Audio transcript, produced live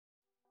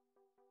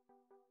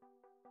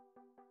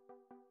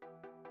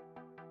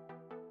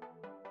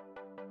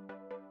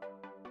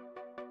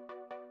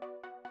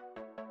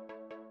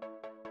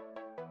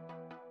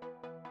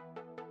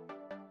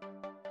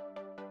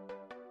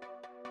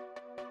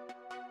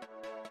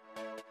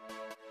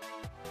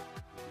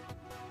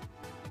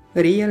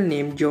Real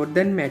name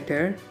Jordan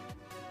Matter.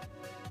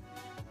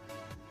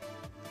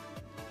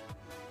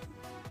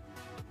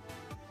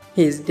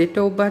 His date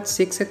of birth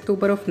 6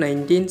 October of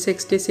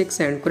 1966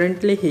 and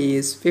currently he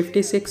is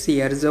 56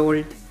 years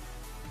old.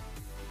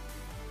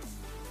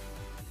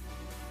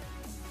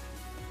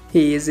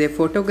 He is a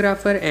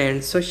photographer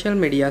and social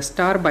media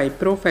star by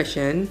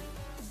profession.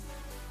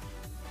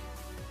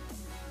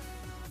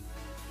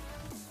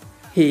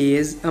 He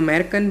is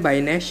American by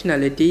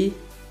nationality.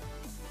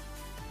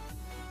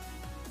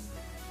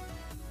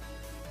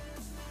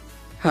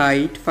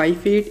 Height 5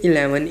 feet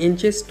 11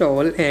 inches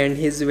tall and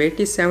his weight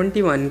is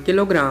 71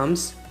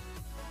 kilograms.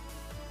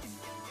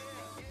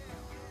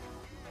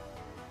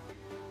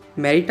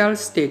 Marital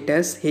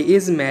status, he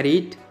is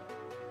married.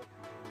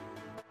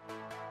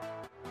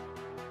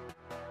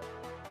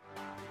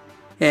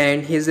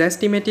 And his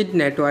estimated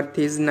net worth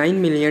is $9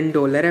 million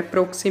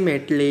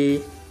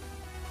approximately.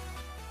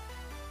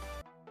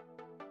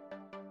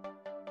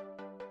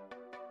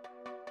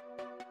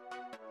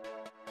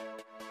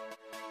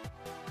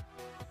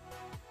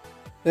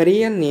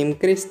 Real name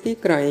Kristi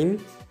Krime.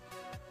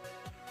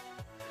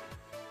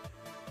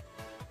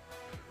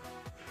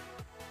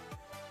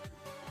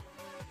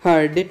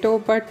 Her date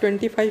of birth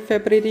 25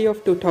 February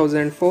of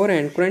 2004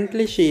 and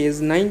currently she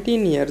is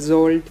 19 years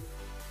old.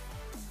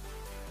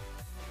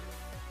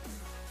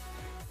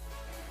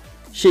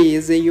 She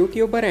is a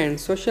YouTuber and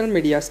social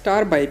media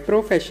star by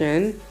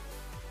profession.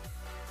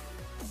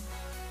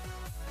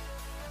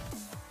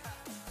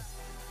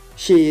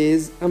 She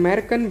is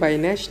American by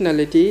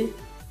nationality.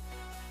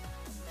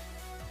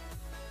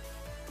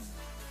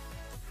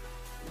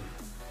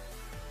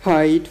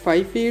 Height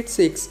 5 feet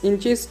 6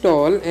 inches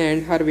tall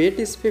and her weight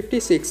is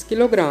 56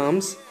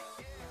 kilograms.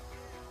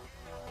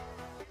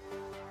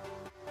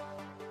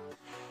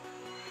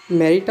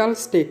 Marital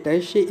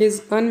status, she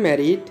is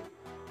unmarried.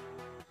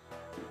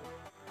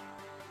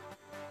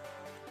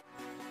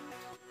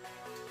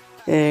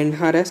 And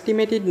her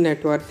estimated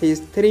net worth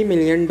is $3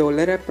 million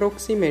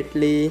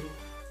approximately.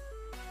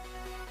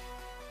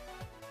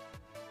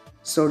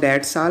 So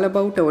that's all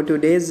about our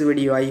today's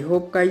video. I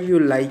hope guys you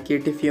like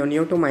it. If you're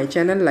new to my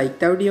channel, like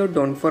the video,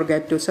 don't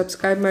forget to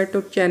subscribe my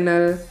YouTube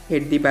channel.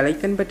 Hit the bell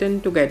icon button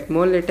to get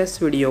more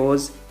latest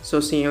videos. So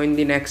see you in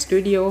the next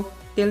video.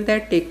 Till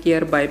that, take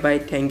care. Bye bye.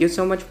 Thank you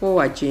so much for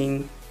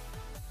watching.